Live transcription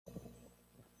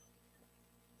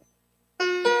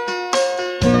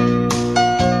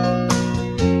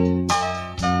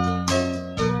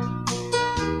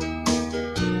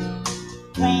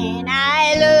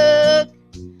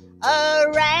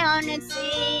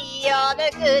see all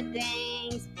the good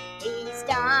things He's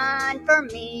done for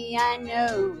me. I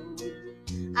know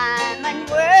I'm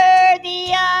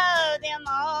unworthy of them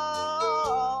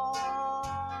all,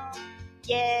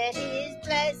 yet His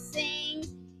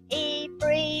blessings He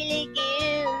freely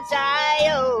gives. I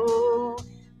owe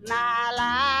my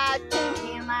life to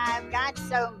Him. I've got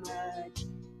so much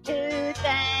to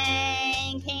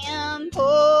thank Him for,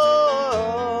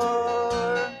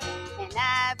 and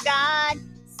I've got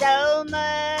so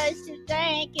much to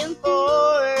thank Him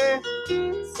for,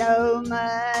 so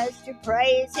much to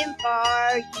praise Him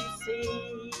for. You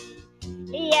see,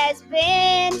 He has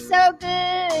been so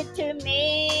good to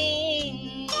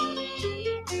me,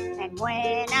 and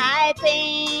when I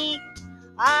think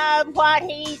of what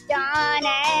He's done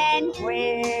and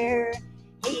where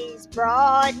He's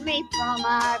brought me from,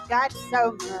 I've got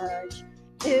so much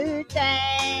to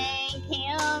thank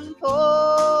Him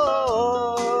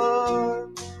for.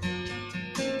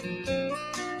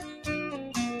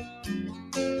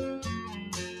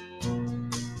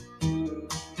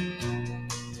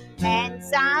 And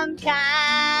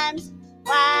sometimes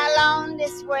while on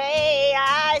this way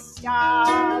I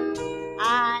stop,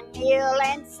 I kneel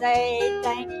and say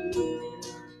thank you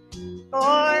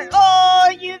for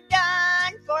all you've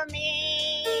done for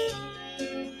me.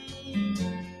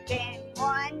 Then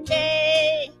one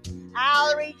day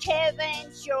I'll reach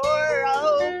heaven's shore.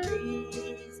 Oh,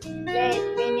 please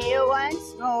let me kneel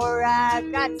once more.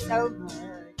 I've got so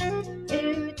much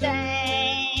to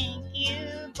thank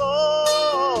you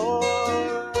for,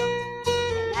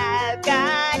 and I've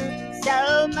got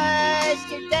so much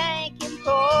to thank Him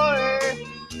for,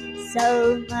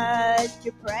 so much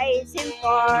to praise Him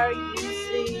for. You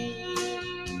see,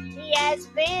 He has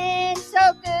been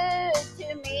so good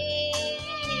to me,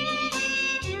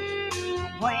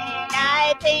 and when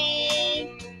I think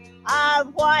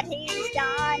of what He's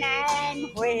done and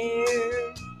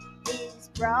where He's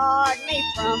brought me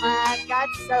from, I've got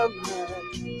so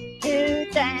much to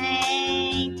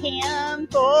thank Him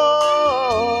for.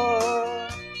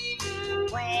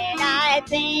 When I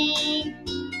think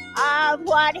of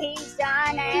what He's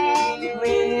done and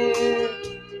where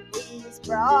He's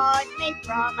brought me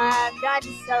from, I've got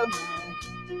so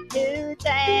much to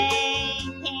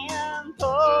thank Him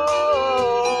for,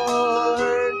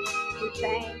 to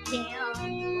thank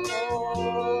Him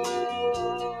for.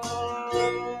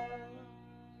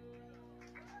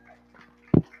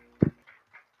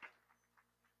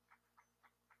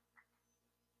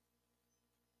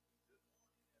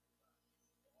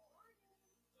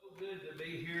 Good to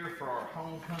be here for our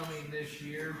homecoming this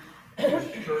year.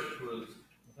 This church was,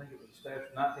 I think it was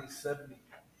established in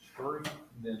 1973,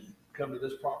 and then come to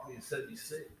this property in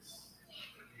 76,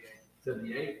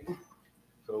 78.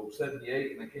 So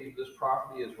 78, and they came to this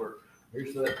property is where,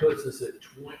 here's so that puts us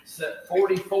at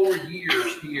 44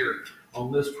 years here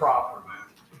on this property.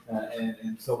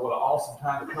 And so what an awesome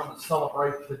time to come and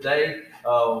celebrate today.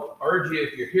 Urge you,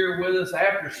 if you're here with us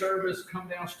after service, come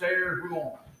downstairs. We're going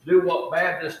to do what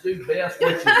Baptists do best,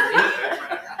 which is eat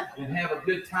and have a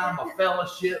good time of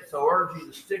fellowship. So I urge you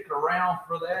to stick around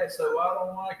for that. So I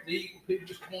don't like to eat. People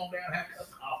just come on down and have a cup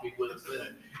of coffee with us.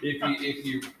 If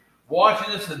you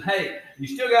watching us, and hey, you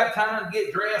still got time to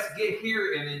get dressed, get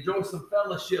here, and enjoy some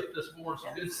fellowship this morning.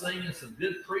 Some good singing, some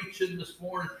good preaching this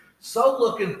morning. So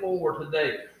looking forward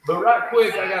today. But right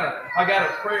quick, I got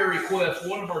a prayer request.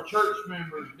 One of our church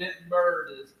members, Denton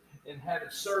Bird, is having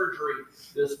surgery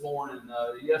this morning.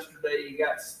 Yesterday he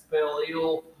fell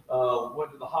ill,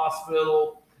 went to the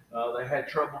hospital. They had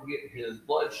trouble getting his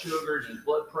blood sugar and his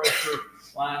blood pressure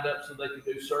lined up so they could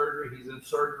do surgery. He's in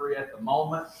surgery at the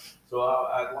moment. So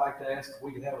I'd like to ask if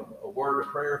we could have a word of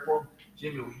prayer for him.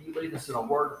 Jimmy, will you lead us in a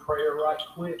word of prayer right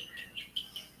quick?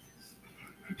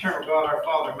 Eternal God, our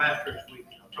Father, Master, as we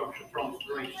approach the throne of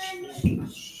grace,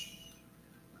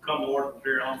 come, Lord, with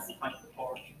very humble, thankful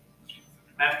hearts.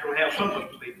 Master, we have so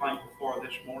much to be thankful for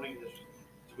this morning as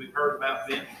we've heard about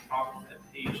Vince, Father, that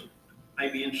he's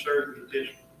maybe in surgery at this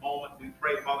moment. We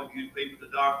pray, Father, you'd be with the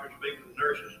doctors, be with the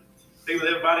nurses, be with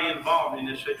everybody involved in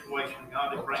this situation. God,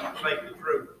 to bring him safely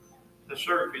through the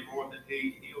surgery, Lord, that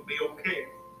he'll be okay.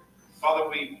 Father,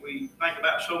 we think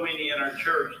about so many in our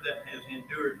church that has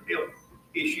endured health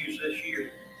issues this year.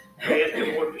 We ask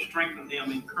the Lord to strengthen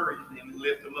them, encourage them, and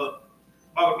lift them up.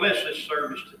 Father, bless this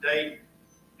service today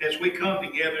as we come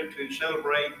together to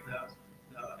celebrate the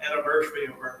anniversary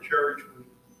of our church. We're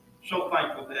so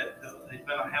thankful that there's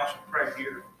been a house of prayer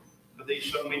here for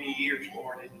these so many years,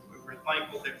 Lord, and we're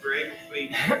thankful that we're able to be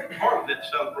part of that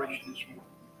celebration this morning.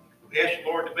 We ask the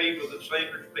Lord to be with the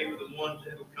singers, be with the ones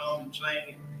that will come and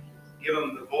sing, and give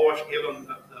them the voice, give them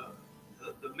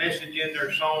the the message in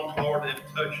their songs, Lord, that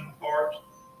touch the hearts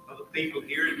of the people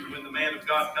here. And when the man of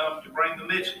God comes to bring the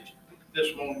message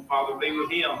this morning, Father, be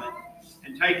with him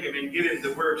and take him and give him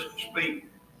the words to speak.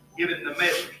 Give him the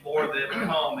message, Lord, that will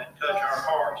come and touch our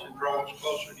hearts and draw us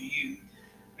closer to you.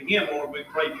 Again, Lord, we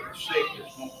pray for the sick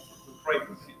this morning. We pray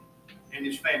for him and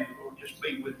his family, Lord. Just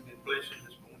be with him and bless him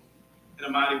this morning in a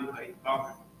mighty way.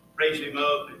 Father, raise him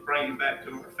up and bring him back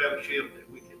to our fellowship,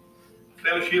 that we can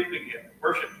fellowship together,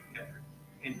 worship together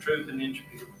in truth and in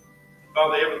spirit.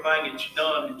 Father, everything that's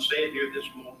done and said here this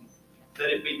morning, let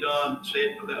it be done and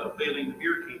said for the upbuilding of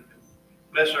your kingdom.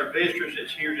 Bless our visitors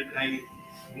that's here today.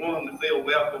 We want them to feel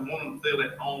welcome, want them to feel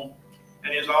at home.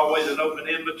 And as always, an open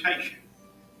invitation,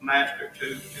 Master,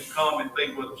 to come and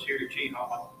be with us here at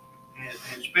G-Hall.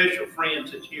 And special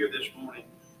friends that's here this morning.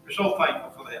 We're so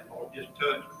thankful for that, Lord. Just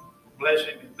touch, bless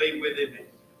him, and be with him,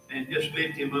 and just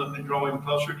lift him up and draw him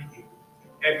closer to you.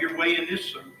 Have your way in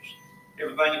this service.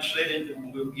 Everything is said in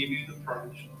them, we'll give you the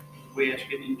praise. We ask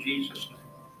it in Jesus' name.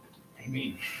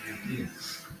 Amen.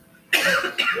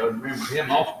 Y'all remember him.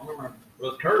 Also remember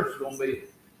Brother Kurt's going to be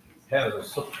having a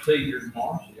tea here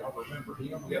tomorrow. So y'all remember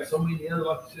him. We got so many other,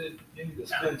 like I said, Jimmy,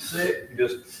 that's been sick.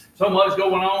 Just so much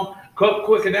going on.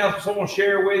 Quick announcement. Someone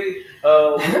share with you.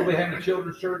 We'll be having a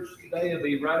children's church today. It'll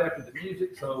be right after the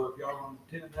music. So if y'all want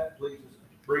to attend that, please just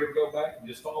bring her, go back and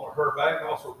just follow her back.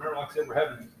 Also remember, like I said, we're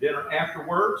having dinner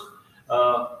afterwards.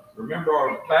 Remember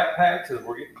our backpacks as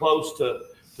we're getting close to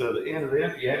the end of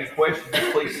them. If you have any questions,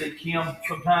 please see Kim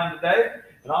sometime today.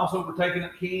 And also, we're taking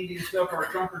up candy and stuff for our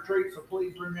trunk or treat, so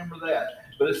please remember that.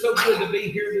 But it's so good to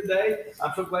be here today.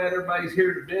 I'm so glad everybody's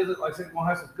here to visit. Like I said, we're going to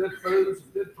have some good food, some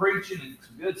good preaching, and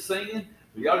some good singing.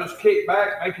 So y'all just kick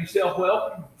back, make yourself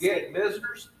welcome, get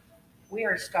visitors. We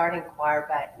are starting choir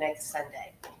back next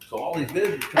Sunday. So all these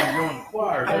visitors can join the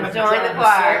choir. Join the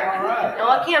choir. All right.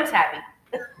 No, Kim's happy.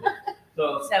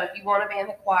 So if you want to be in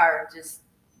the choir, just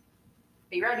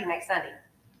be ready next Sunday.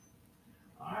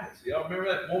 all right, so y'all remember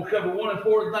that. We'll cover one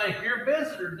important thing. If you're a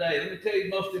visitor today, let me tell you the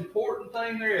most important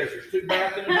thing there is. There's 2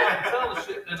 bathrooms in the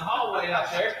fellowship in the hallway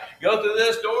out there. Go through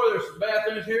this door, there's some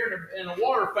bathrooms here and a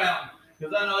water fountain.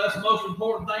 Because I know that's the most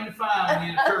important thing to find when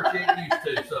you're in a church you ain't used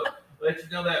to. So let you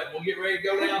know that. We'll get ready to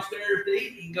go downstairs to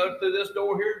eat. You can go through this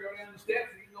door here, go down the steps,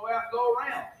 you can go out and go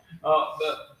around.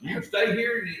 But you can stay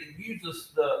here and use this.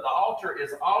 The altar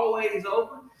is always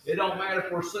open. It don't matter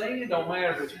if we're singing, don't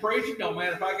matter if it's preaching, don't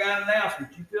matter if I got an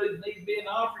announcement. You feel you need to be in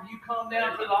the altar, you come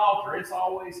down to the altar. It's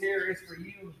always here. It's for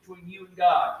you, between you and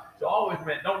God. So always,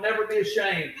 don't never be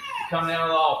ashamed to come down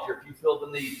to the altar if you feel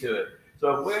the need to it.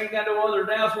 So if we ain't got no other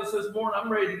announcements this morning,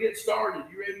 I'm ready to get started.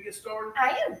 You ready to get started?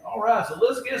 I am. All right, so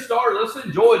let's get started. Let's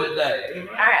enjoy the day. Amen.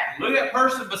 All right. Look at that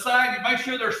person beside you. Make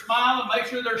sure they're smiling. Make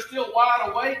sure they're still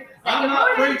wide awake. I'm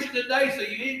not preaching today, so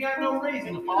you ain't got no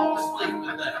reason to fall asleep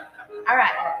today. All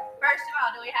right. First of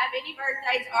all, do we have any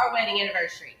birthdays or wedding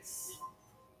anniversaries?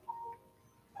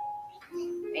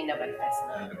 Ain't nobody passing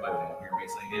up. Nobody won't hear me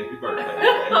sing happy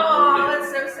birthday. Oh,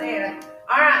 that's so sad.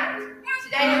 All right.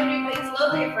 Today we're going to do things a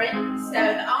little different. So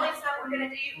the only song we're going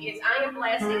to do is I Am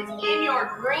Blessed. It's in your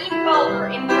green folder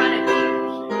in front of you.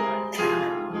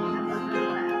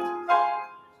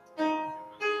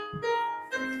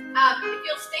 If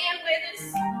you'll stand with us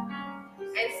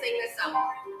and sing this song.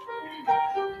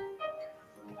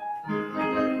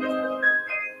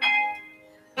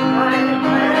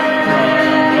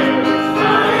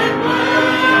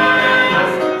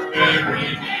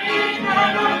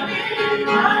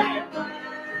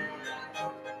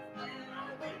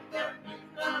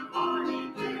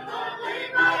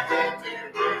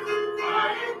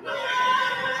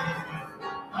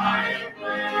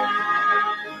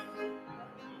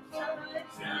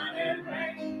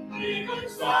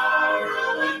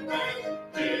 Sorrow and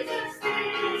pain.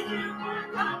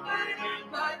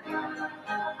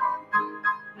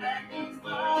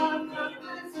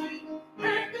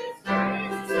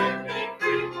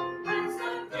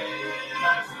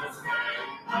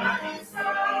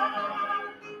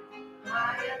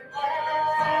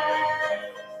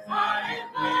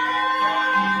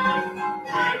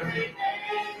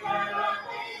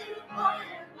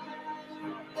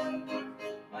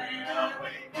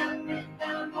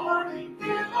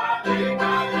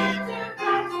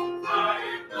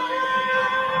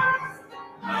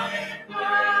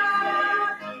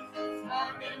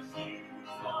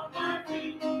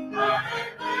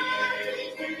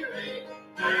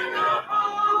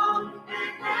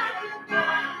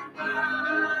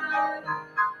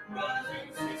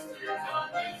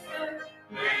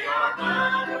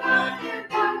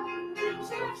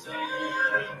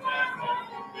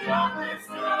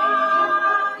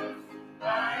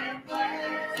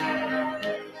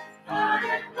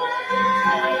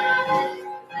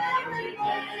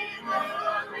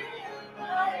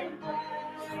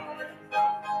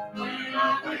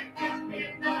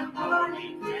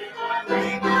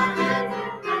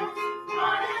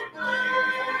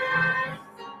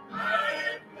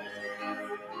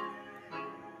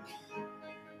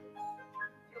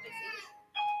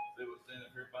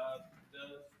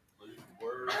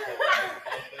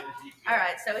 All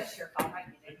right, so it's your fault. I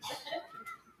get it.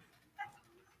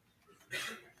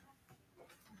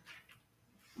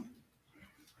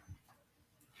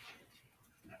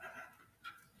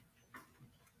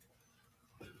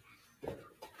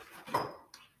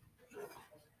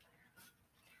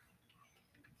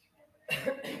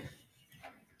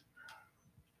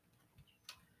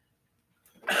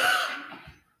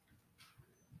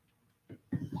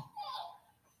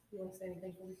 You want to say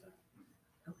anything for me, sir?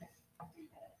 Okay.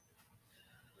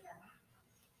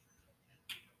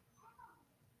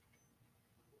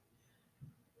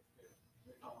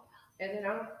 Is it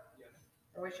on?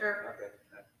 Are we sure?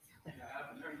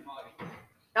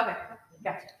 Okay,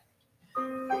 gotcha.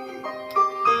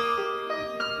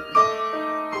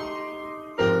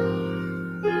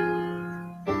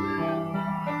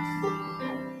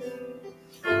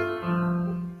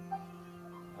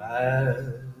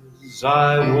 As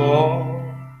I walk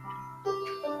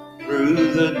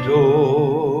through the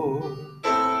door,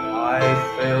 I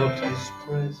felt His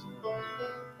presence,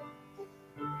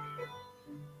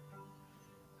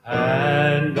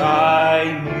 and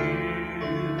I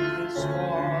knew this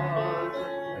was a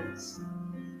place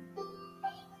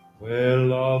where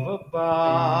love abounds.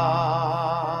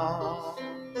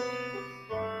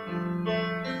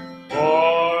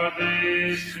 For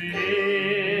this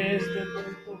is the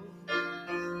temple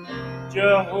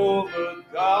Jehovah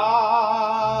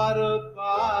God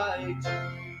abides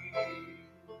in,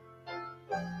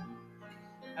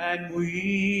 and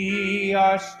we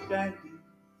are standing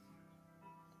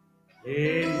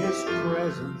in His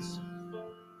presence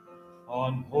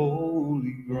on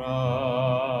holy ground.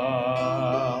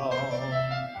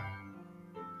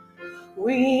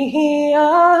 We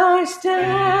are standing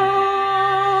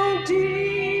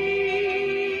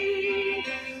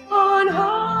on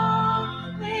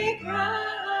holy ground,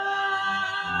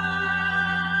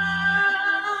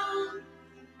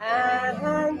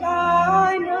 and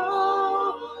I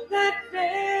know that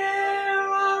there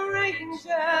are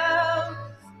angels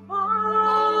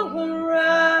all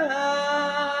around.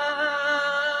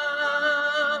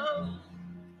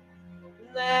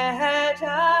 Let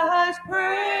us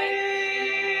praise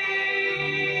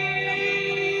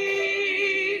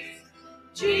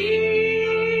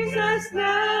Jesus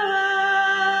now.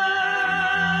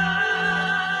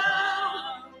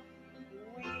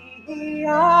 We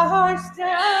are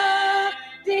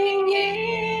standing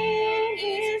in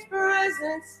His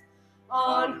presence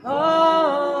on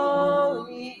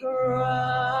holy ground.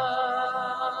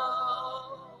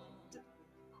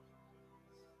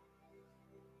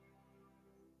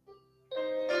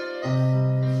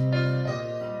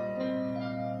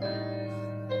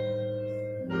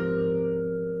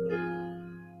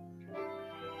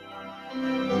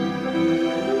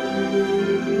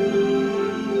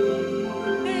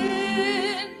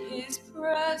 In His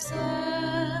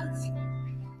presence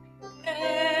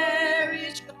there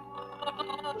is joy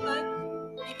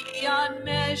beyond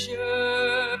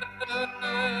measure,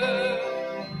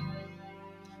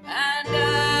 and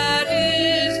at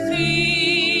His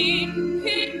feet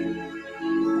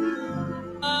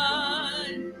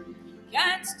none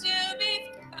can still be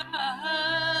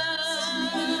found.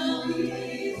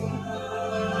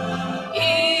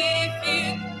 If you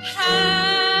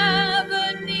have a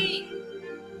need,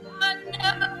 I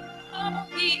know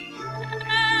He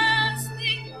has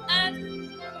the answer.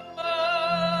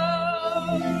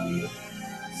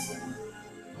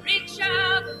 Reach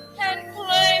out and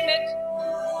claim it.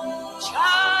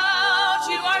 Child,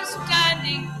 you are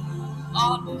standing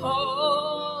on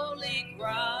holy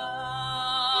ground.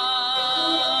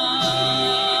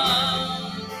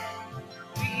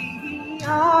 We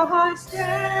are standing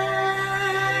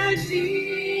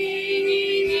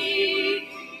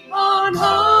on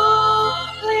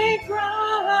holy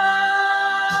ground,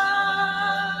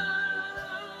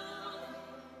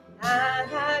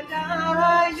 and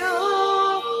I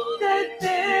know that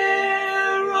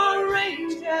there are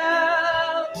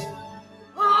angels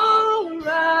all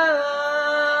around.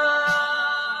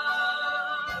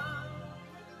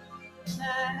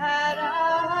 Let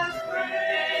us praise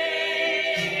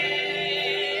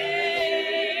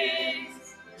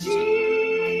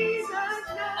Jesus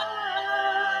now.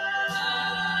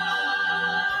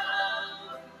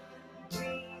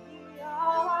 We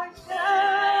are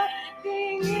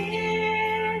standing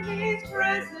in His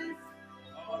presence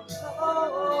on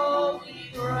holy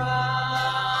ground.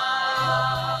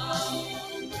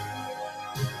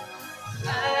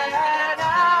 Let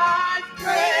us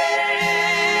praise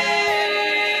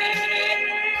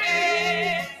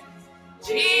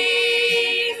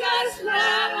Jesus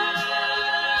now.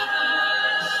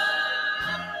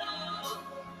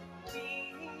 We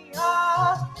are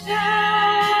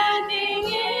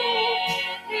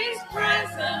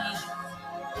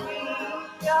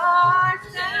are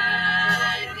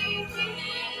standing in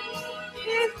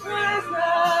His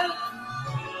presence.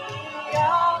 We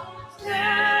are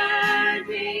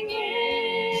standing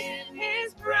in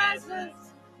His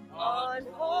presence on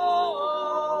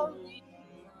holy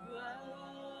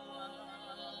ground.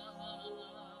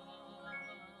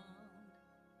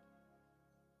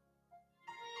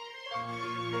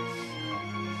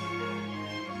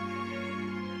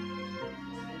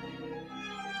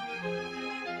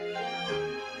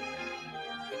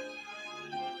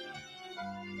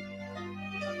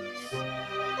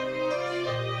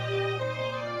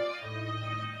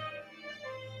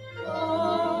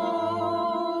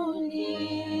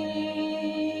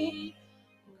 Holy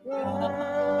ground.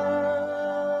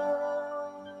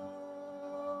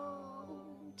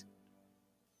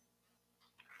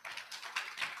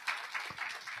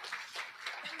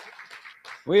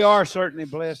 We are certainly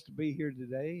blessed to be here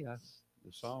today. The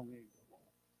song the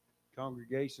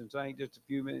congregation sang just a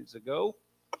few minutes ago.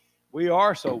 We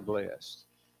are so blessed.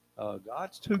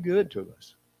 God's too good to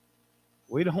us.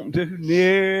 We don't do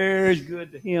near as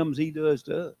good to Him as He does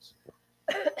to us.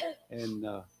 And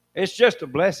it's just a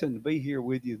blessing to be here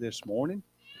with you this morning.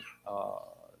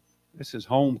 This is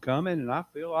homecoming, and I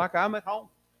feel like I'm at home.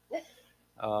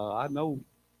 I know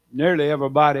nearly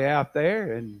everybody out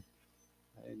there, and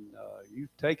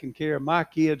you've taken care of my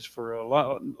kids for a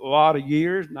lot of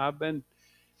years, and I've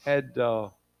had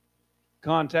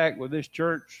contact with this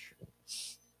church,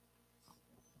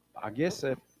 I guess,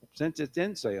 since its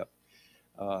inception.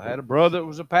 Had a brother that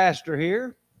was a pastor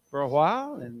here for a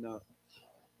while, and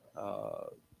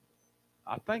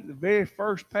I think the very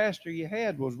first pastor you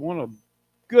had was a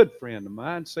good friend of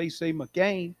mine, C.C.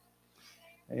 McCain,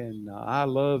 and I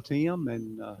loved him,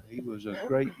 and he was a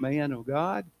great man of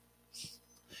God.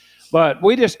 But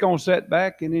we're just going to sit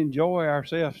back and enjoy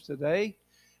ourselves today.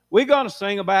 We're going to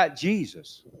sing about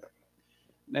Jesus.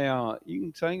 Now, you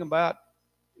can sing about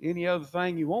any other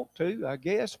thing you want to, I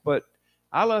guess, but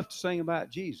I love to sing about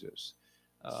Jesus.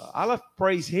 I love to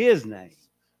praise His name,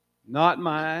 not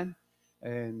mine,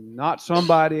 and not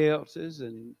somebody else's,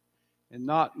 and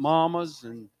not mama's,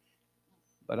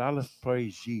 but I love to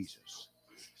praise Jesus.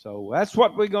 So that's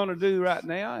what we're going to do right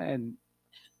now. And,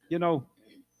 you know,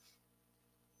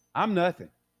 I'm nothing.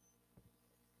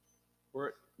 Were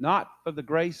it not for the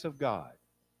grace of God,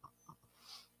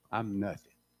 I'm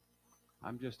nothing.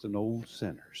 I'm just an old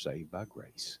sinner saved by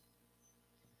grace.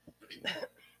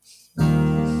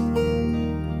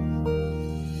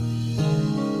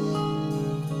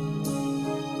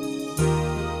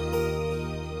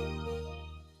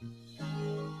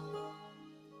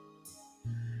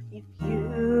 If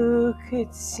you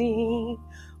could see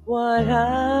what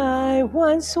I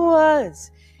once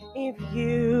was, if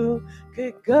you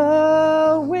could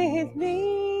go with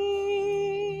me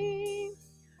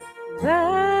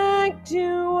back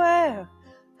to where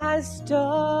I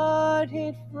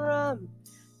started from,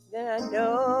 then I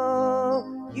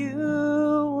know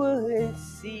you would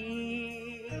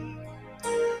see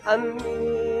a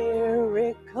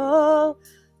miracle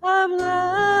of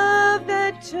love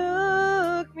that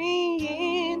took me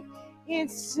in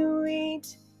its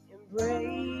sweet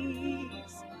embrace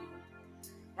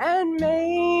and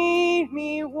made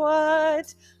me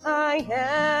what I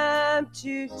am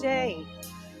today,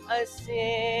 a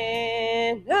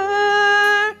sinner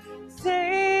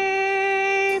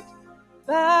saved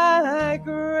by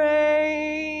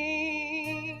grace.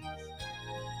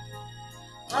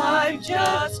 I'm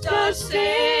just a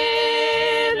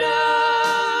sinner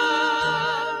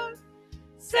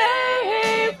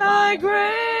saved by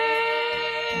grace.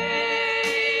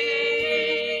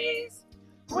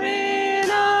 When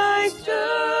I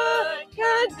stood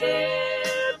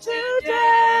condemned to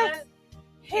death,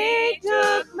 He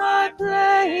took my place.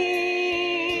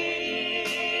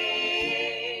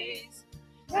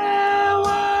 Now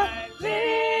I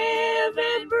live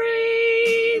and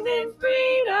breathe in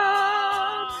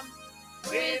freedom.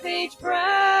 With each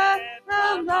breath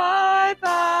of life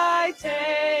I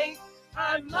take,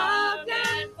 I'm loved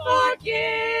and forgiven.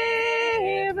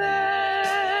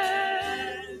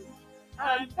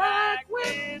 I'm back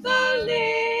with the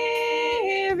living.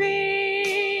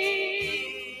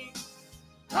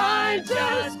 I'm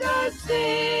just a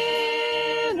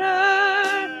sinner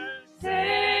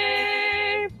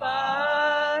saved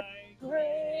by grace.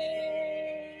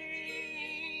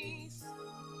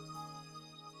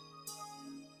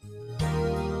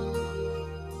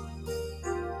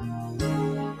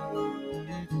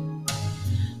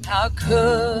 How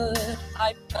could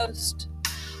I post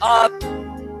up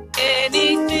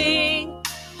anything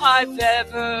I've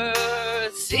ever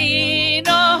seen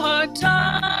or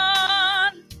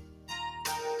done?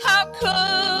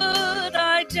 could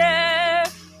I dare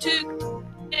to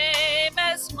claim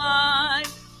as mine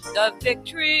the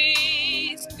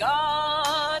victories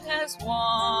God has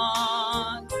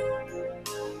won?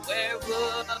 Where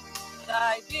would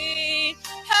I be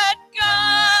had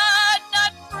God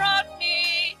not brought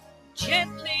me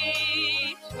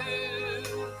gently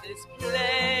through this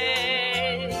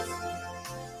place?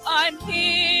 I'm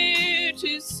here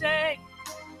to say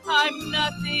I'm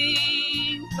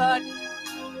nothing but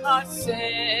a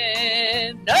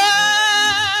sinner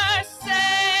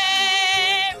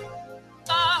saved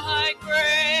by grace.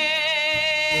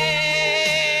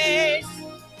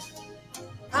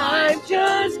 I'm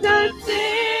just a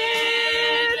sinner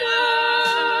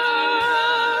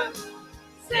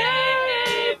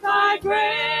saved by grace.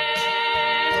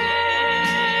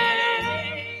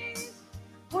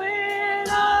 When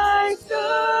I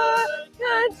stood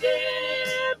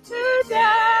condemned to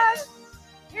death,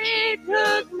 He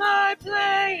took my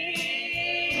place.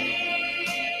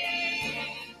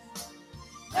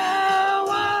 Now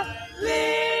I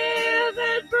live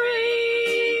and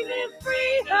breathe in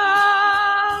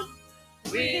freedom.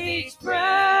 With each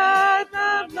breath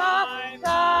of life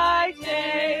I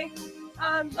take,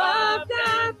 I'm loved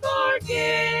and forgiven.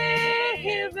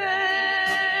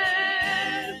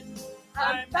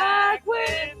 I'm back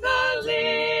with the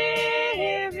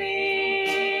living.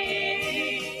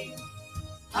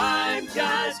 I'm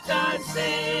just a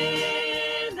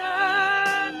sinner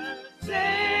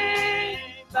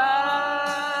saved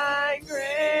by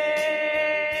grace.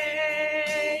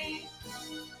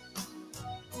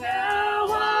 Now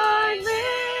I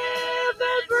live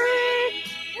and breathe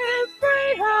in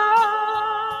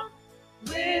freedom.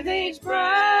 With each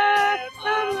breath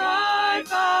of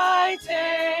life I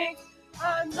take,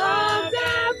 I'm loved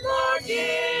and forgiven.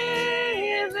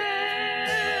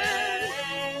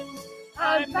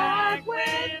 I'm back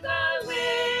with the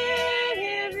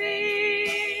living.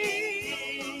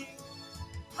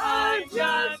 I'm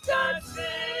just a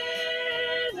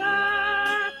sinner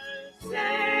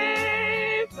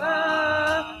saved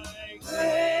by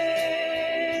grace.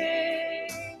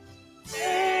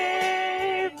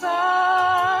 Saved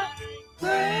by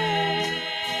grace.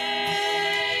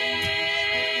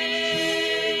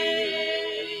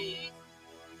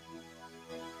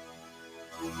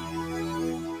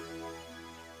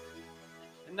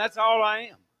 And that's all I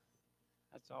am.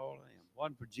 That's all I am.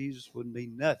 One for Jesus wouldn't be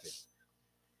nothing.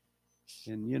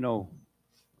 And you know,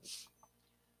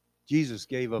 Jesus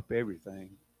gave up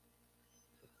everything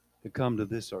to come to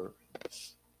this earth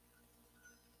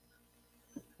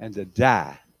and to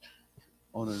die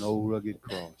on an old rugged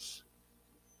cross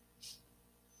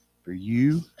for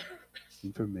you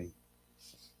and for me.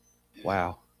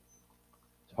 Wow.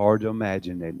 It's hard to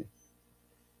imagine, isn't it?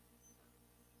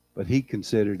 But He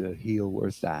considered a hill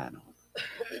worth dying on.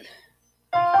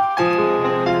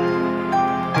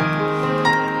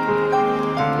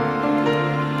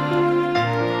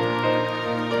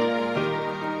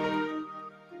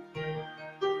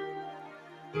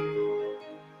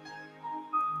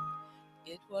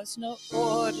 It was no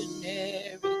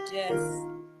ordinary death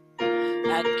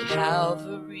at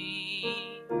Calvary,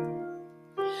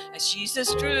 as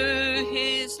Jesus drew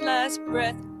His last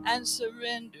breath and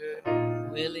surrendered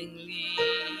willingly.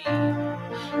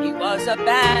 He was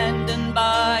abandoned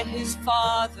by His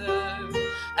Father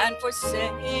and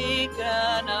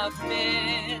forsaken of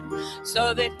men,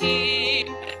 so that He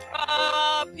could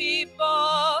draw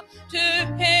people to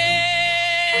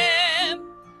Him.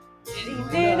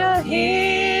 In a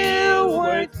hill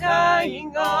worth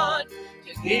dying on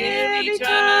to give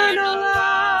eternal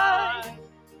life,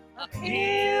 a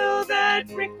hill that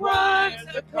requires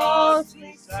a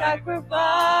costly sacrifice,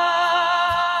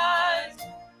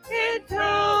 in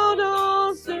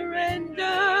total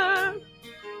surrender,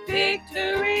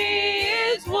 victory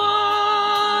is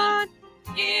won,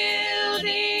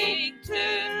 yielding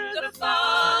to the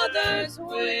Father's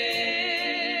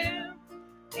will.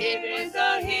 It is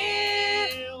a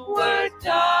hill worth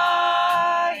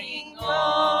dying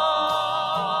on.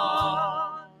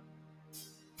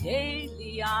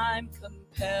 Daily I'm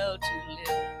compelled to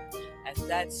live at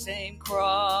that same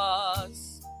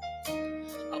cross.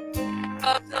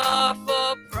 Of the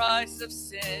full price of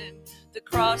sin, the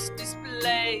cross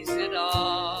displays it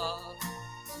all.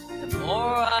 The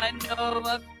more I know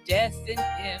of death in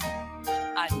Him,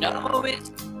 I know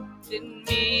it's in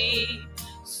me.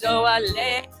 So I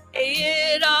lay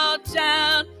it all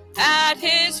down at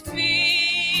His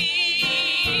feet.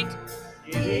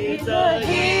 It is a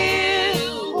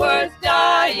hill worth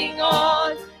dying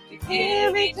on to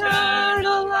give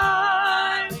eternal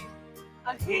life,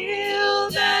 a hill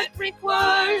that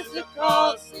requires a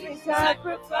costly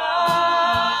sacrifice,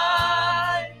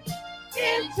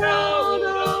 in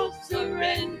total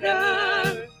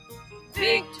surrender,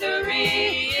 victory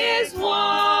is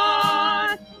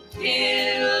won,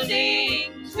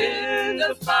 yielding to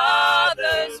the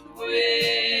Father's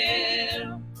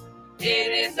will.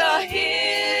 It is a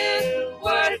hill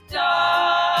worth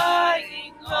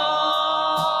dying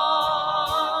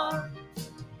on.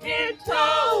 In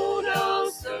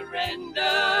total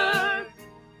surrender,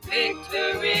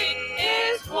 victory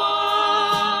is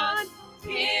won,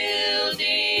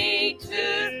 yielding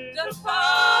to the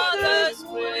Father's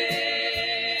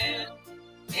will.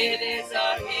 It is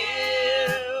a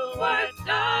hill worth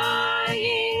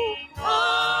dying on.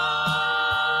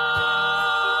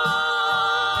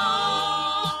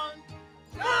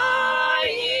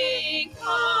 Dying on.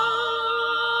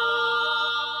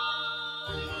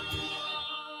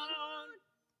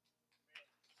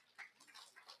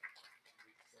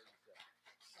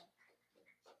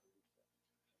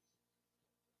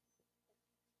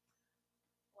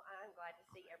 Well, I'm glad to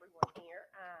see everyone here.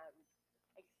 I'm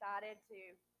excited to,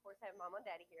 of course, have Mama and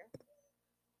Daddy here.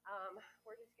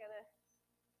 We're just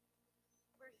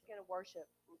gonna worship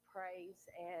and praise,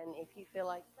 and if you feel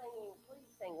like singing, please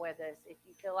sing with us. If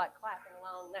you feel like clapping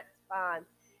along, that's fine.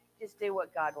 Just do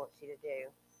what God wants you to do.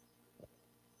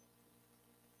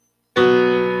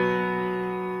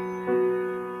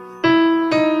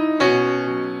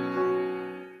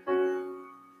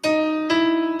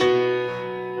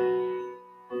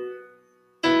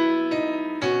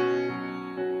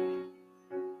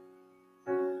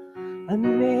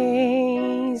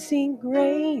 Amazing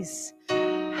grace,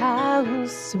 how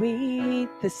sweet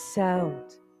the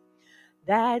sound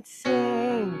that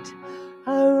saved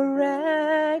a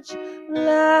wretch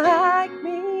like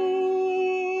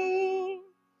me.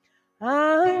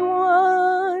 I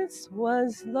once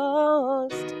was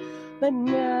lost, but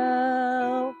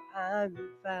now I'm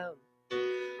found.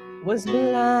 Was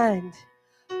blind,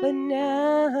 but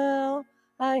now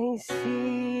I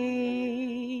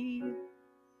see.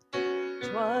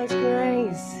 'Twas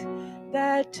grace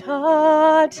that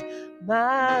taught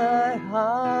my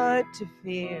heart to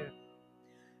fear,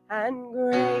 and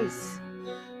grace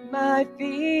my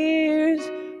fears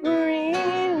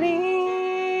relieve.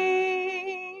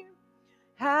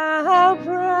 How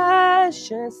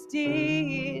precious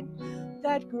did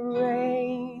that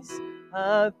grace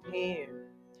appear,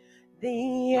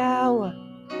 the hour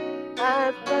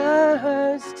I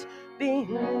first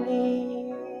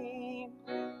believed.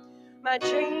 My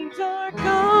chains are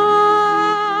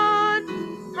gone,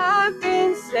 I've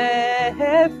been set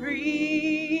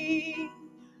free.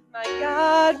 My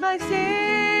God, my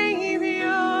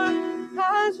Savior,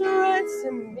 has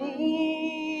ransomed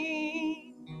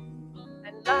me.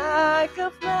 And like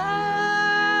a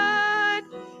flood,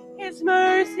 His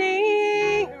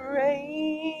mercy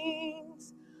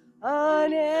reigns.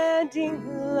 Unending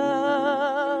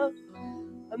love,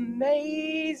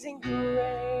 amazing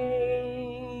grace.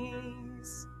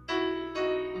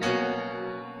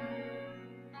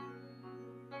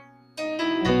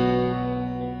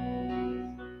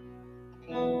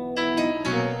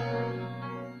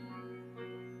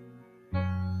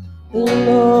 The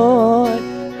Lord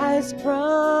has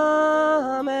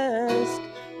promised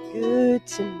good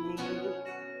to me.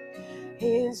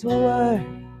 His word,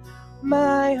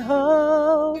 my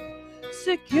hope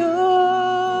secures.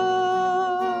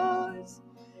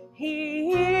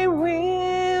 He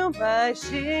will my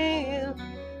shield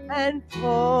and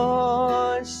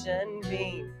portion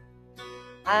be,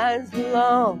 as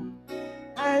long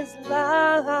as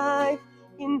life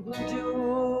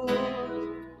endures.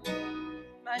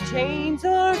 My chains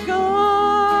are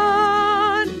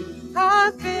gone,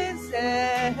 I've been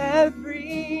set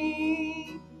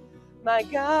free. My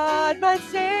God, my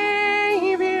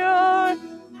Savior,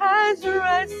 has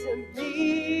ransomed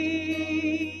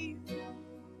me.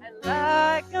 And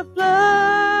like a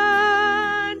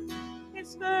flood,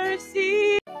 His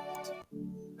mercy.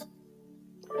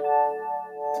 Something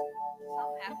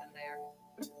happened there.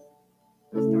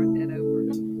 Let's start that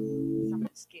over.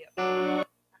 Something skipped.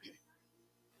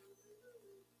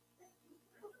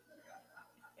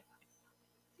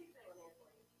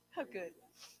 Oh, good.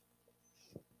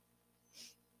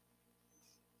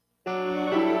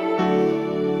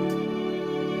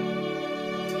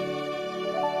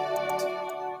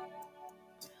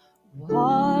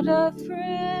 What a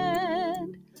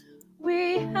friend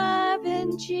we have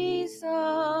in Jesus.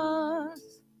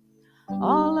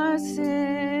 All our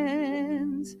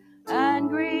sins and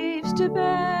griefs to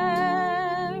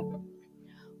bear.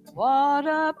 What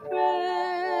a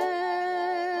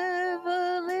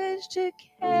privilege to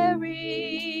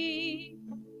carry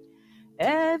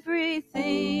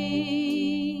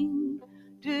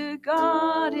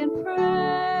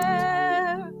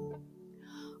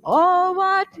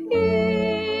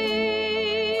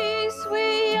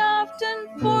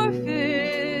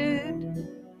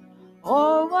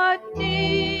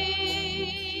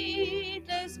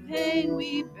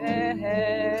we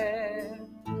bear,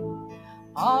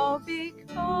 all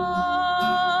because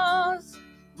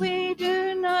we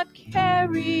do not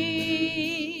carry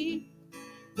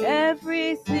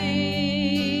everything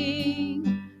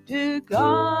to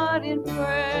God in prayer.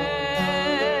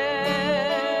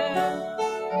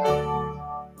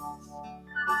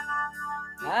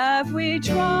 Have we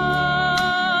trials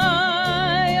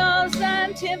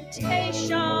and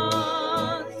temptations?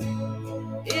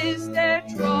 Is there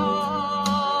trouble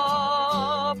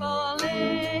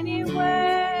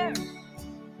anywhere?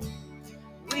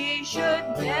 We should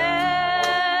never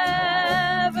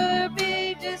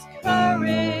be discouraged.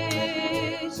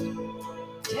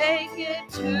 Take it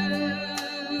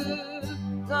to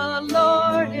the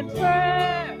Lord in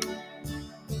prayer.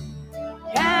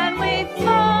 Can we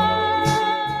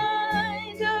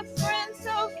find a friend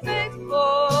so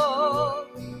faithful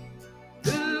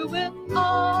who with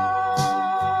all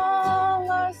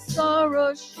our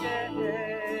sorrows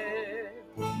share?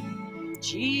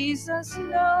 Jesus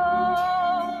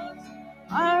knows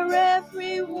our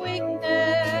every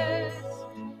weakness.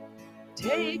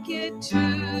 Take it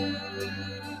to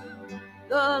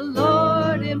the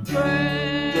Lord in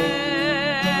prayer.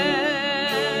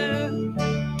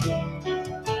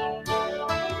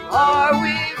 Are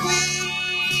we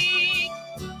weak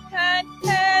and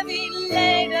heavy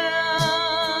laden,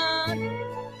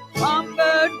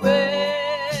 cumbered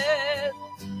with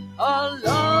a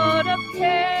load of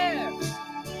care?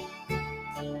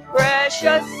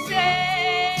 Precious Savior,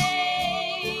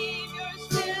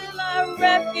 still our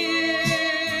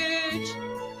refuge.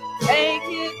 Take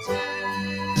it to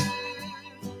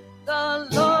the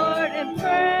Lord in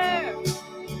prayer.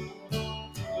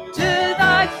 To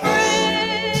thy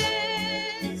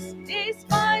friends,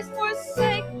 despise,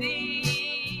 forsake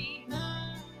thee.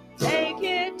 Take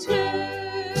it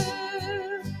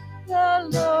to the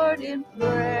Lord in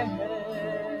prayer.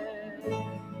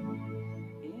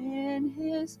 In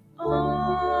his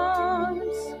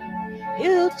arms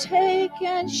he'll take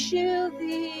and shield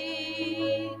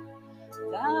thee.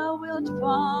 Thou wilt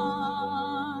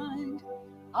find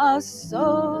a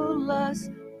solace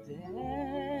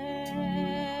there.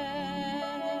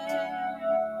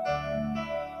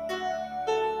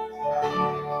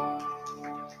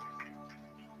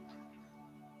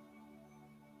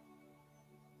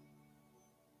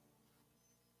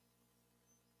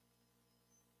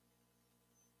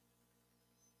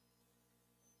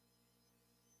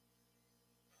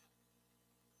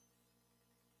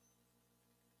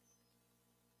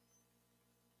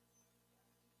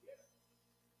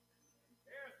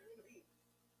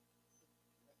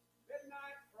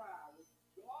 Midnight cry.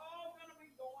 We're all gonna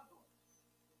be going home.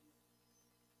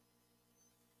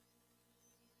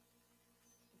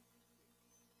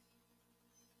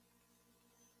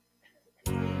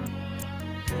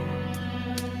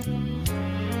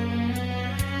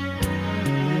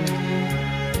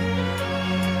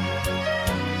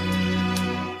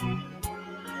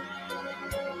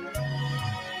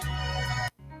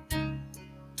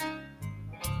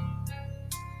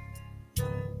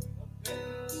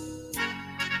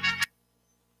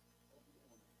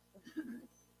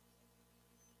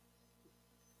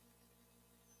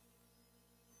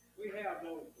 We have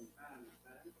those from time to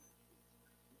time.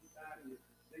 Sometimes it's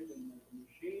dealing with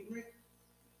machinery.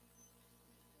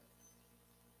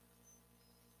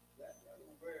 That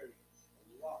one bears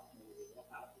a lot more than what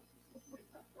I was.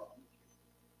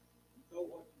 You know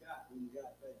what you got when you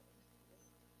got that.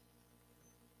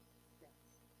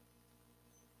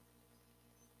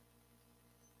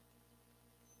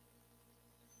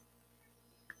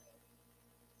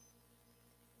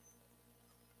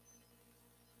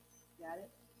 Got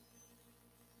it?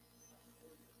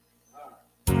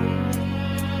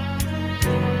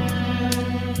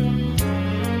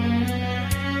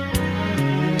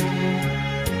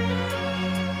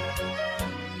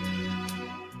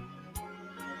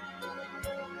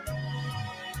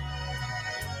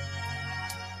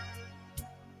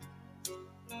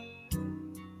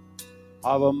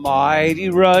 Of a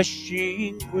mighty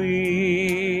rushing wind,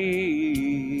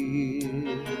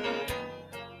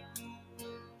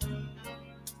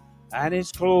 and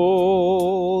it's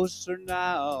closer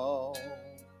now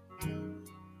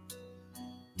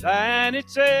than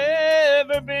it's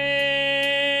ever been.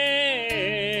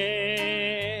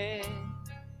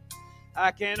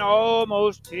 I can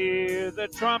almost hear the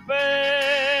trumpet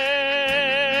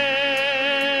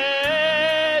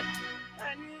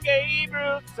and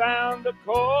Gabriel sound the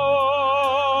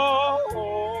call,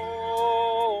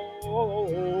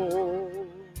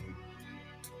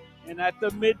 and at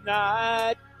the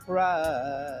midnight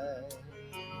cry,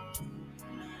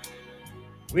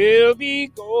 we'll be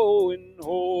going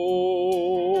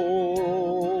home.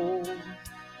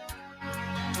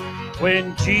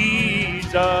 When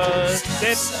Jesus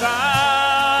steps out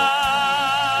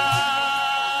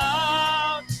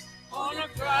on a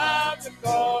crowd to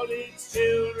call his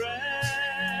children,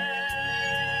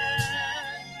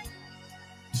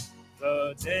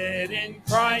 the dead in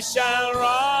Christ shall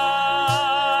rise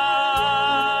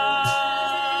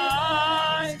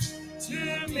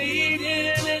to meet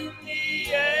him in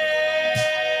the air.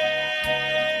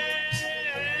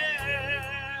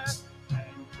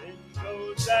 And then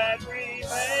those that remain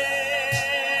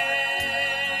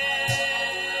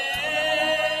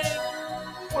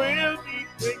will be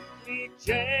quickly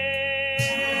changed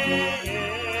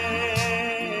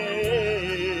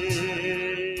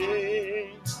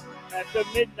at the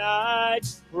midnight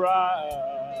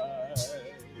cry,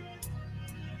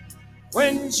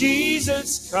 when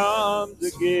Jesus comes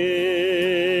again.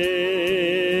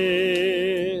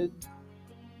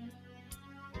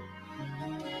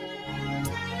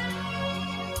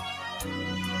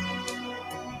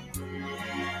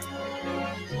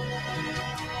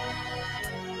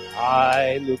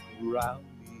 I look around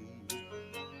me,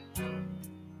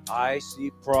 I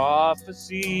see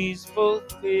prophecies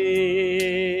fulfilling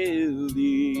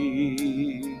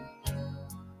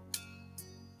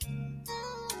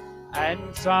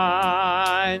and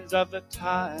signs of the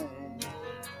times.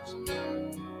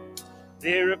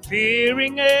 They're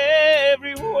appearing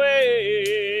everywhere.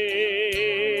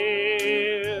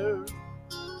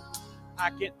 I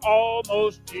can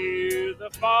almost hear the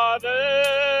Father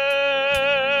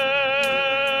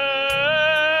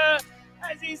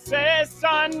as he says,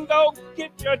 son, go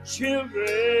get your children.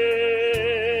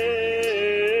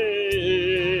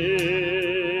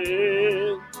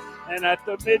 And at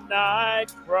the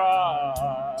midnight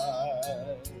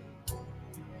cry,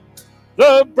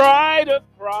 the bride of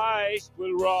Christ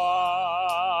will rise.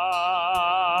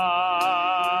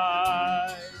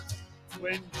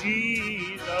 When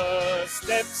Jesus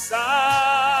steps out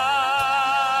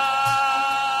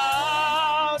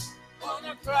on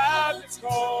a crowd to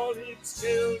call his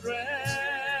children,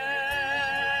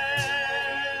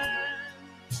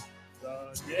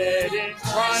 the dead in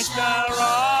Christ shall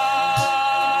rise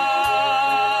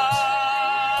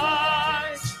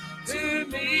to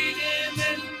meet him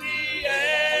in the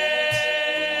air.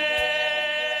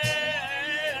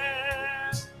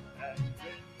 And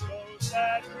then those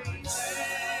that remain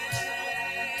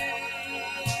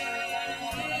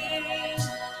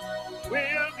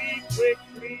will be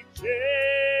quickly changed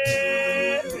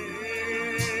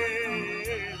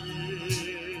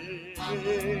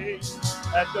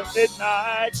at the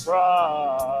midnight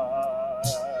cry,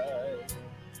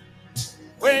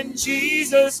 when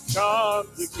Jesus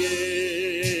comes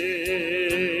again.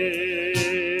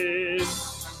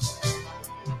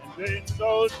 And then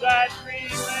those that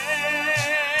remain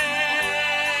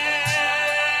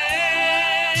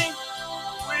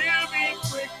will be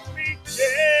quickly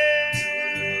changed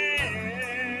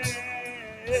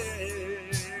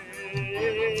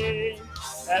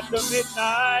at the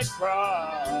midnight cry,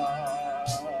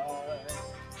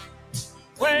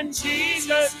 when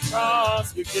Jesus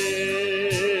comes again.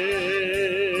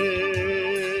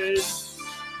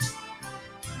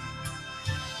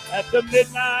 At the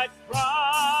midnight cry,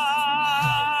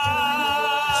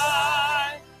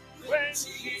 when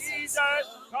Jesus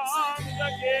comes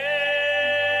again.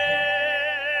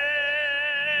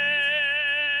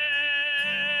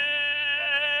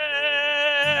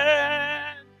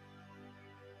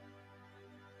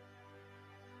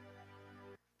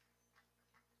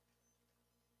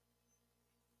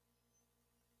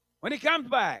 When he comes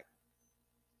back,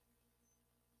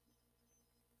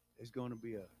 there's going to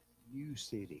be a new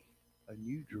city, a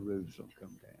new Jerusalem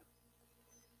come down.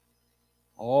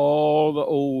 All the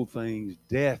old things,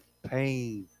 death,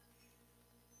 pain,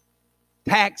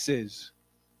 taxes,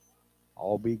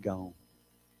 all be gone.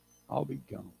 All be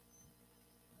gone.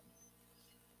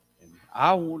 And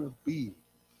I want to be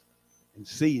and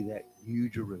see that new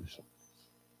Jerusalem.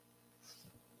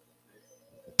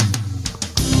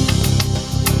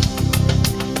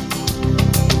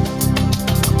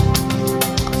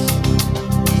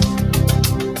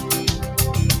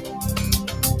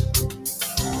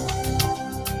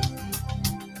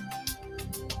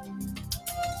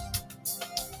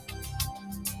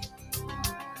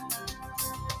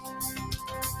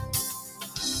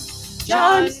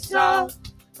 John saw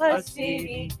a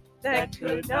city that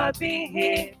could not be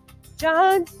hid.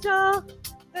 John saw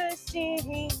the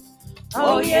city.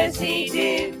 Oh, yes, he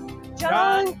did.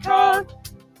 John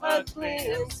caught a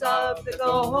glimpse of the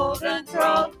golden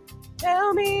throne.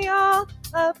 Tell me all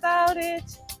about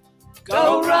it.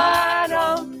 Go right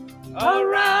on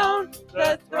around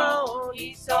the throne.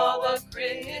 He saw the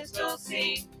crystal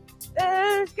sea.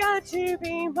 There's got to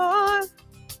be more.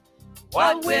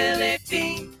 What will it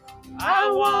be? I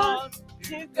want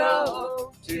to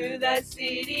go to that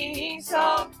city he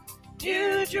saw,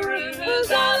 New Jerusalem.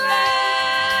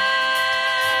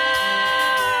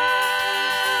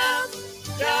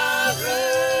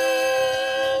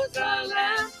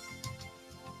 Jerusalem,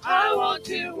 I want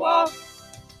to walk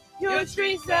your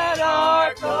streets that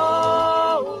are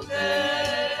golden,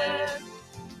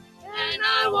 and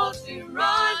I want to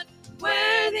run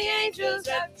where the angels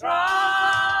have trod.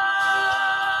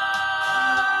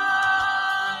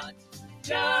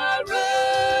 Jerusalem,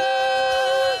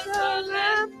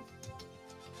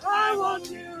 I want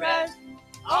to rest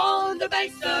on the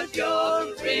banks of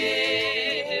your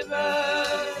river,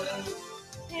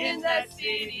 in that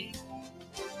city,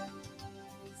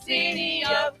 city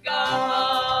of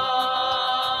God.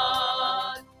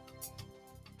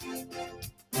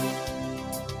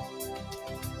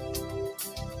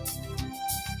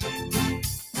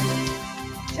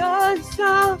 John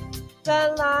saw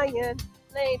the lion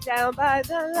laid down by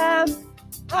the lamb.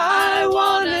 I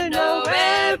want to know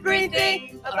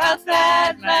everything about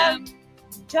that lamb.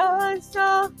 John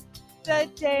saw the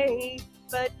day,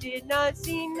 but did not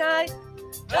see night.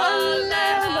 The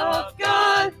Lamb of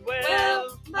God,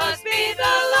 well, must be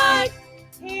the light.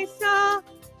 He saw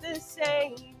the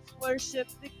saints worship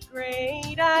the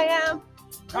great I am,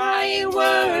 crying,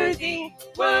 worthy,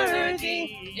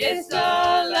 worthy is the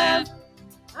Lamb.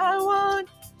 I want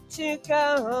to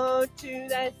go to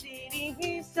that city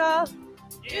he saw,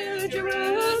 New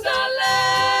Jerusalem.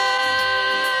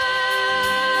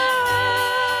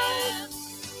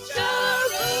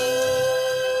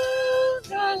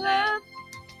 Jerusalem,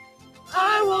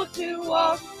 I want to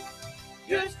walk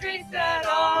your streets that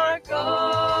are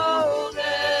golden,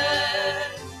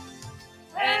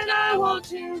 and I want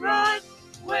to run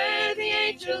where the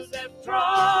angels have trod.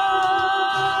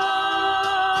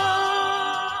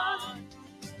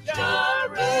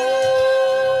 Jerusalem,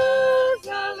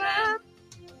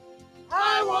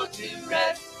 I want to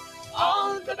rest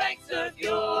on the banks of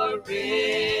your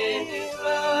river,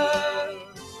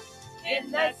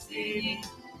 in that city,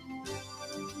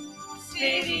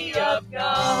 city of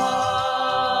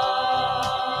God.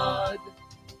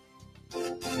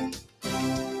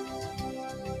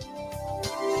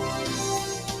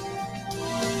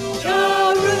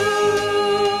 Jerusalem,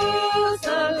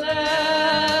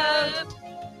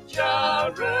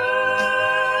 Jerusalem,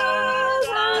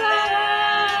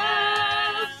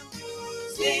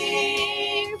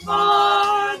 sing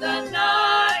for the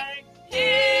night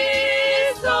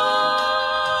is on.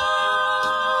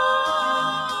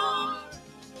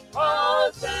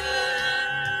 Hosanna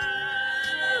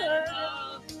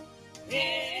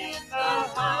in the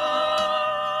highest.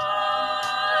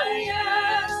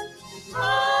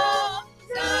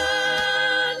 Hosanna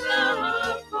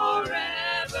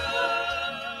forever.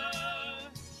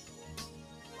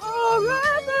 Forevermore.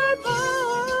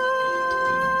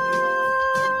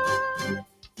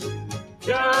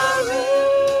 Jerusalem,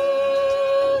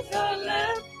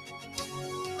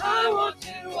 I want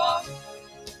to walk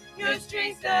your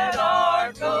streets that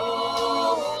are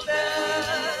golden,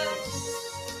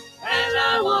 and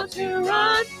I want to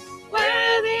run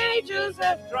where the angels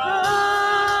have trod.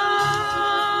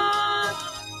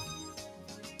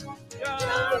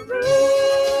 Jerusalem,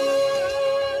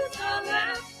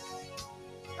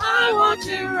 I want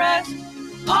to rest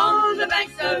on the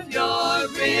banks of your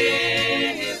river,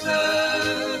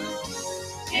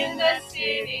 in the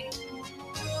city,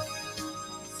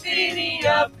 city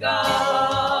of God,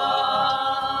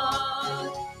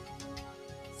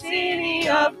 city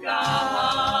of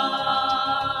God.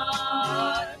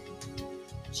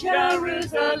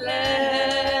 Jerusalem,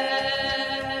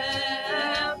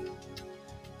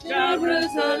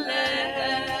 Jerusalem,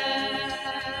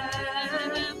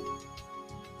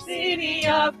 city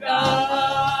of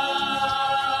God,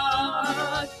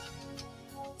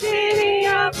 city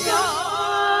of God.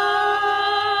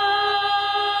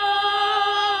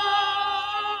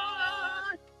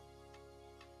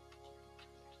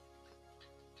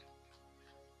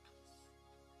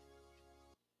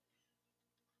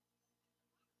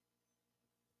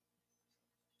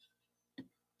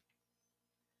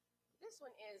 This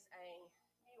one is a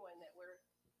new one that we're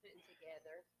putting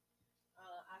together.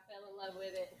 I fell in love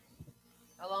with it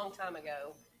a long time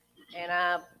ago, and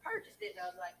I purchased it, and I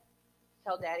was like,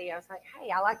 told Daddy, I was like,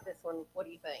 hey, I like this one. What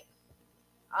do you think?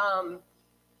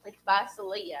 It's by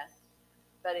Celia,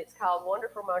 but it's called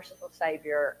Wonderful Merciful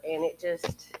Savior, and it's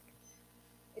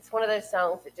one of those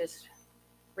songs that just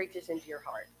reaches into your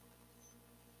heart.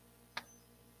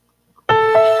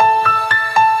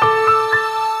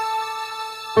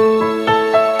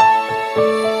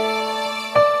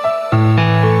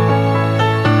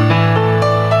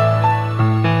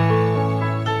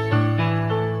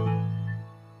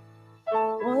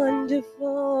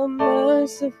 Wonderful,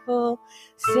 merciful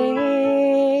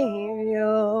Savior,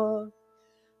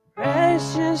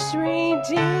 precious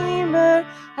Redeemer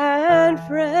and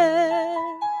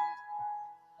friend.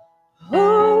 Who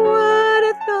would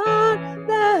have thought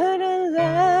that a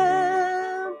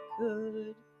lamb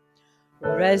could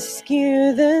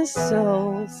rescue the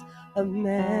souls of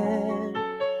men?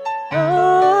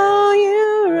 Oh,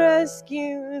 you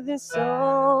rescue the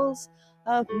souls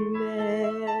of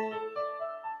men.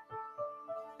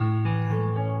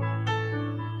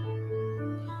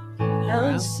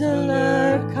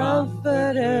 Counselor,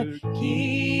 Comforter,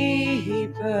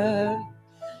 Keeper,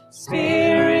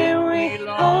 Spirit we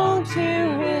long to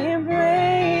embrace.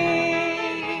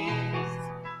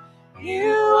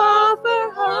 You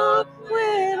offer hope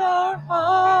when our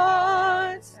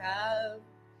hearts have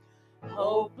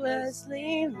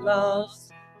hopelessly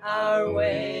lost our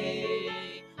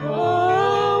way.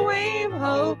 Oh, we've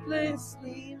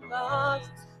hopelessly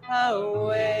lost our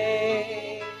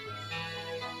way.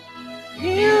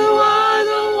 You are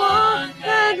the one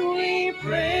that we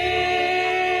praise.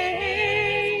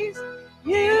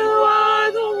 You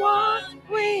are the one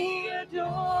we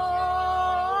adore.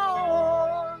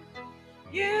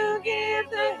 You give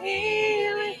the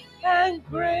healing and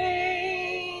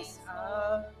grace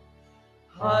our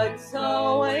hearts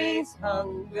always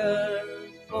hunger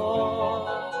for.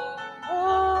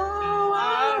 Oh,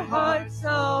 our hearts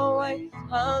always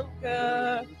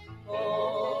hunger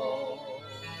for.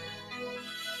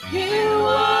 You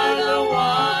are the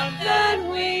one that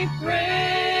we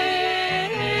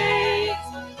praise.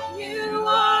 You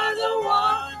are the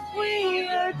one we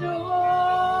adore.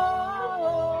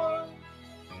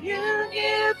 You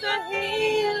give the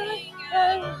healing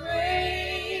and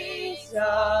grace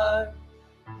our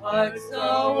hearts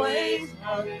always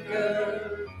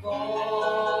hunger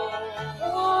for.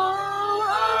 Oh,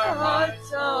 our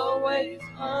hearts always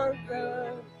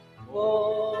hunger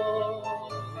for.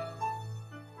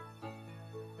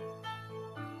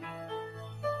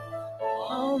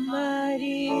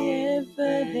 Almighty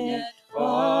infinite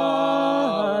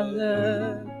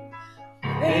Father,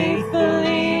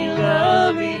 faithfully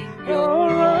loving your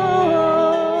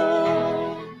own.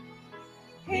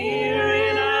 Here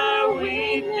in our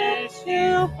weakness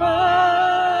you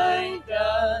find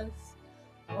us,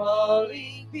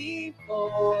 falling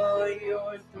before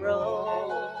your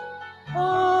throne.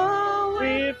 Oh,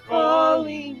 we're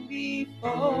falling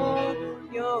before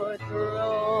your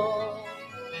throne.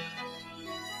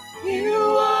 You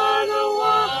are the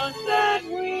one that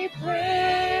we praise.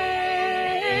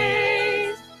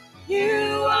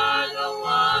 You are the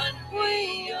one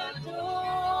we adore.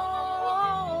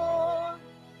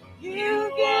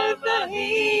 You give the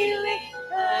healing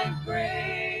and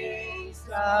grace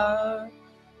our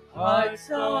hearts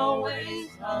always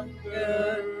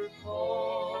hunger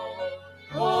for.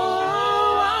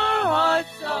 Oh, our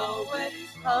hearts always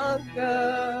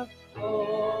hunger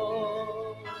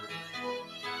for.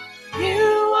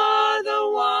 You are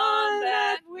the one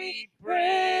that we praise.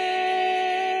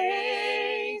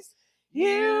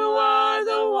 You are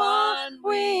the one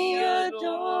we adore.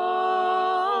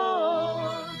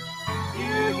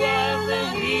 You give the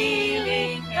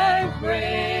healing and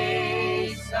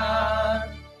grace our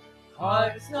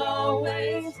hearts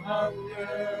always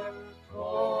hunger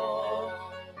for.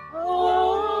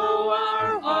 Oh,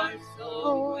 our hearts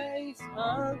always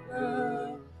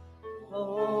hunger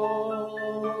for.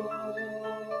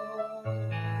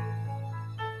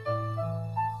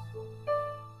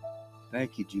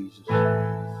 Thank you, Jesus.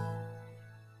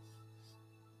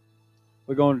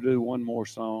 We're going to do one more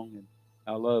song, and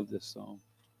I love this song.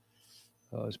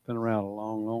 It's been around a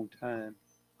long, long time,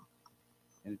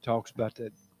 and it talks about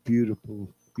that beautiful,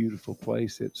 beautiful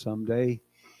place that someday,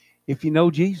 if you know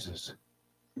Jesus,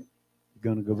 you're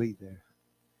going to go be there.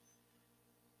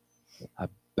 I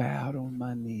bowed on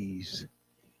my knees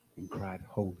and cried,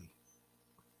 holy.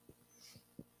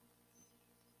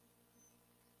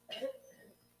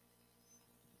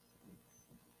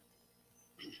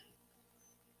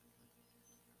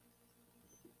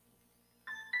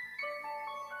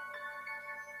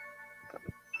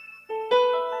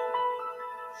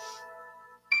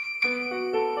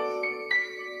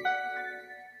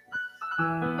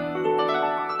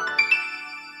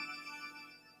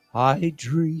 I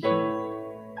dream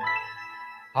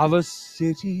of a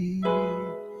city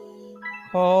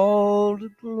all the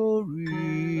glory.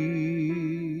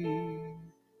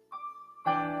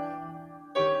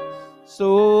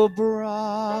 So bright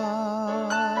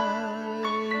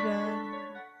and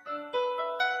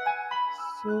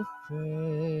so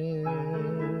fair.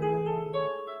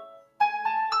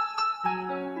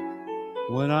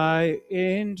 When I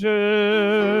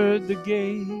entered the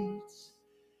gates,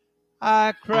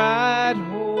 I cried,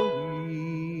 holy.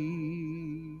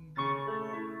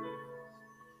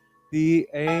 The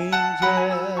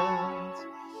angels,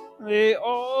 they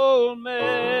all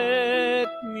met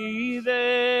me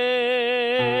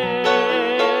there.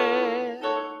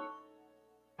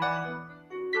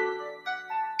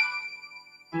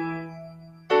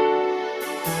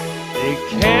 They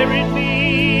carried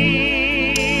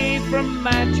me from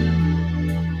mansion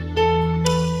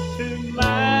to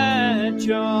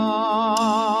mansion,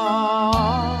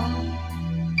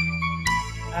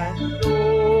 and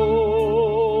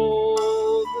all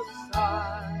the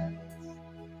sights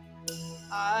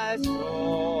I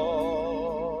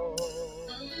saw.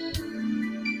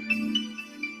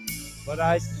 But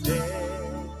I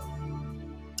said,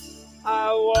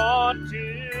 I want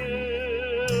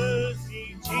to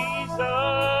see Jesus.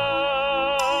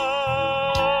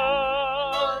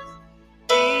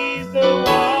 He's the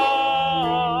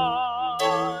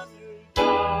one who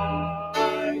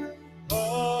died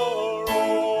for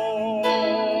all.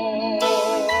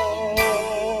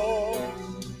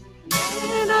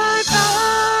 And I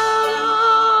bowed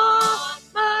on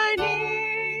my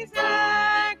knees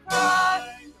and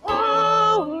cried,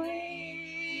 holy,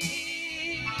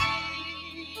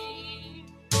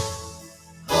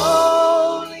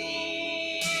 holy,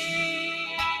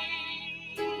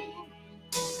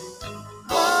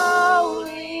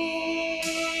 holy.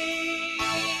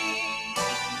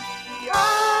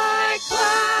 I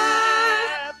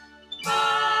clap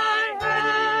my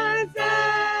hands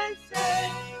and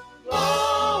say,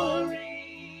 glory,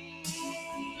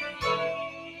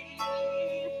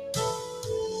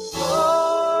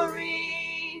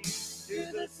 glory to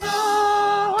the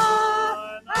Son of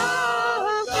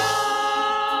God.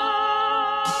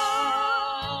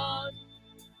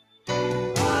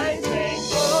 I say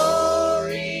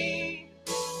glory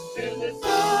to the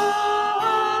Son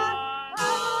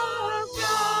of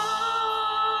God.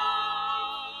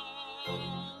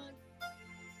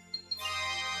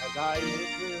 As I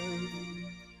entered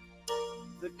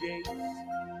the gates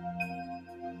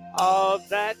of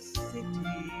that city,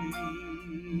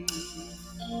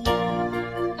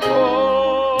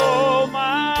 oh,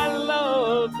 my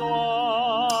loved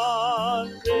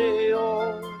ones, they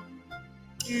all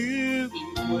knew me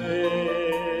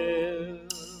well.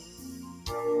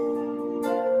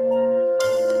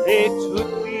 They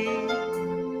took me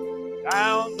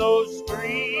down those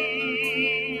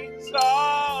streets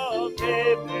of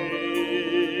heaven.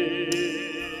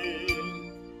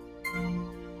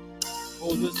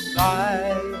 For the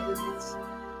sights,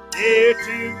 they're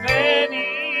too many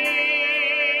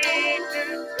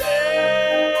to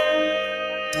tell.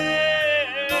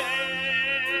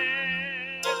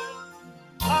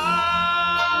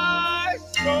 I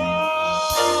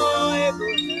saw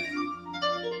Abraham,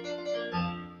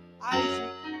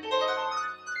 Isaac,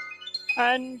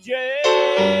 and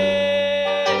Jacob.